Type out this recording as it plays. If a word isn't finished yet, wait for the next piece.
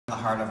The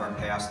heart of our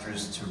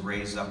pastors to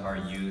raise up our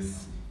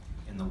youth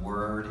in the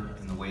Word,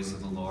 in the ways of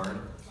the Lord.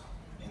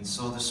 And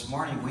so this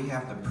morning we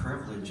have the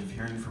privilege of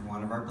hearing from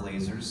one of our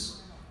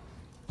Blazers.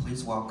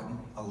 Please welcome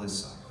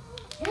Alyssa.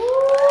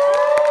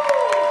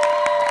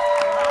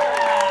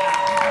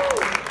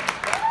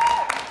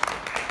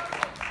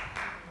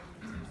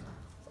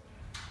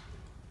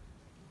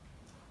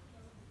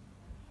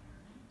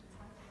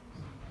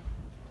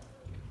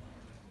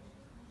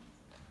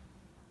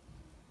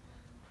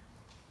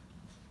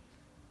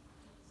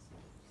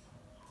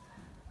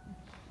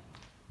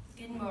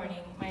 Good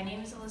morning. My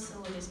name is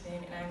Alyssa Witherspoon,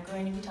 and I'm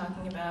going to be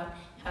talking about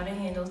how to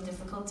handle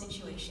difficult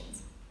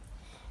situations.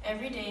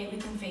 Every day we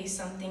can face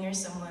something or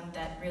someone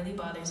that really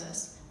bothers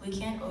us. We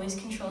can't always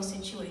control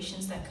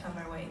situations that come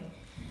our way.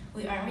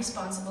 We aren't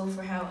responsible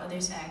for how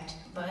others act,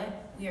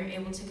 but we are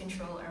able to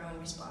control our own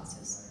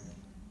responses.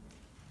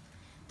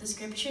 The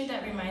scripture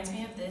that reminds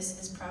me of this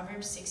is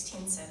Proverbs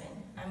 16:7.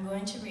 I'm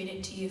going to read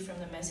it to you from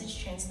the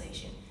Message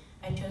translation.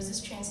 I chose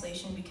this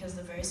translation because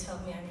the verse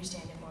helped me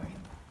understand it more.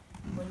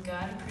 When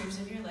God approves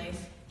of your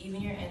life,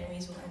 even your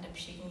enemies will end up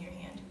shaking your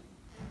hand.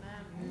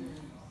 Amen.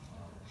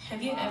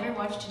 Have you ever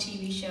watched a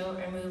TV show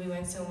or movie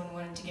when someone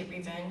wanted to get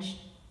revenge?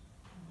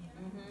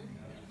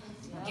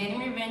 Mm-hmm. Getting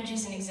revenge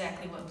isn't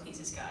exactly what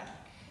pleases God.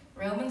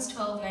 Romans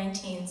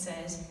 12:19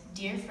 says,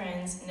 "Dear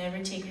friends,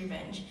 never take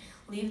revenge.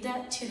 Leave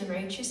that to the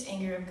righteous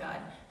anger of God.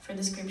 For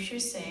the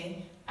scriptures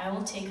say, I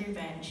will take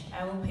revenge.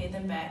 I will pay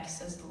them back,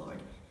 says the Lord."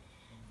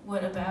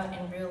 What about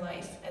in real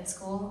life, at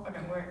school or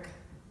at work?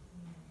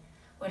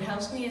 What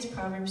helps me is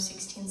Proverbs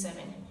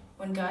 16:7.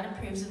 When God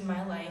approves of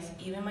my life,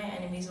 even my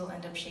enemies will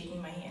end up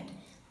shaking my hand.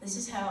 This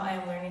is how I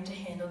am learning to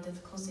handle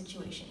difficult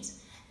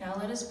situations. Now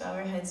let us bow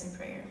our heads in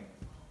prayer.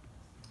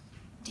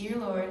 Dear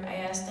Lord, I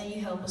ask that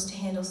you help us to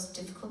handle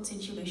difficult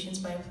situations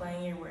by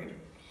applying your word.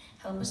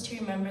 Help us to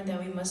remember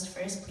that we must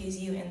first please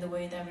you in the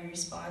way that we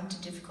respond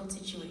to difficult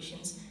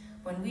situations.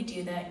 When we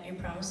do that, your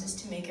promise is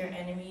to make our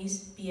enemies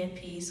be at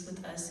peace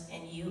with us,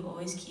 and you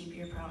always keep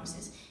your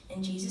promises.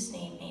 In Jesus'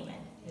 name,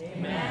 amen.